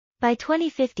By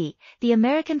 2050, the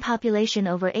American population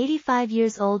over 85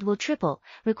 years old will triple,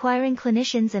 requiring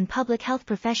clinicians and public health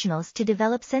professionals to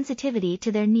develop sensitivity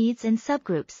to their needs and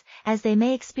subgroups, as they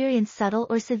may experience subtle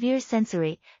or severe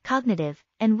sensory, cognitive,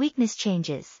 and weakness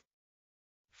changes.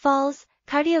 Falls,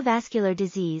 cardiovascular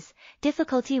disease,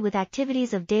 difficulty with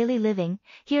activities of daily living,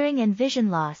 hearing and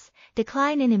vision loss,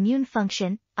 decline in immune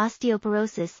function,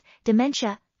 osteoporosis,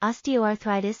 dementia,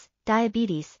 osteoarthritis,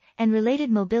 diabetes, and related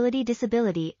mobility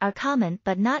disability are common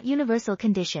but not universal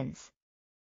conditions.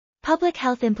 Public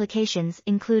health implications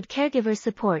include caregiver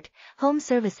support, home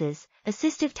services,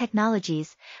 assistive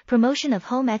technologies, promotion of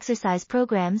home exercise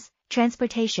programs,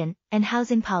 transportation, and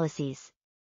housing policies.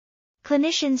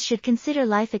 Clinicians should consider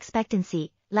life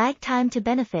expectancy, lag time to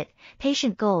benefit,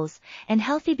 patient goals, and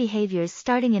healthy behaviors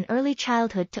starting in early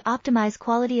childhood to optimize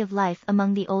quality of life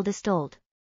among the oldest old.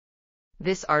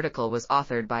 This article was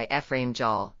authored by Efraim,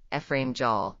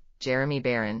 Jaul, Jeremy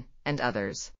Barron, and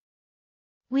others.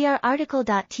 We are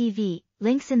RTCLTV,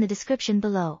 links in the description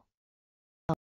below.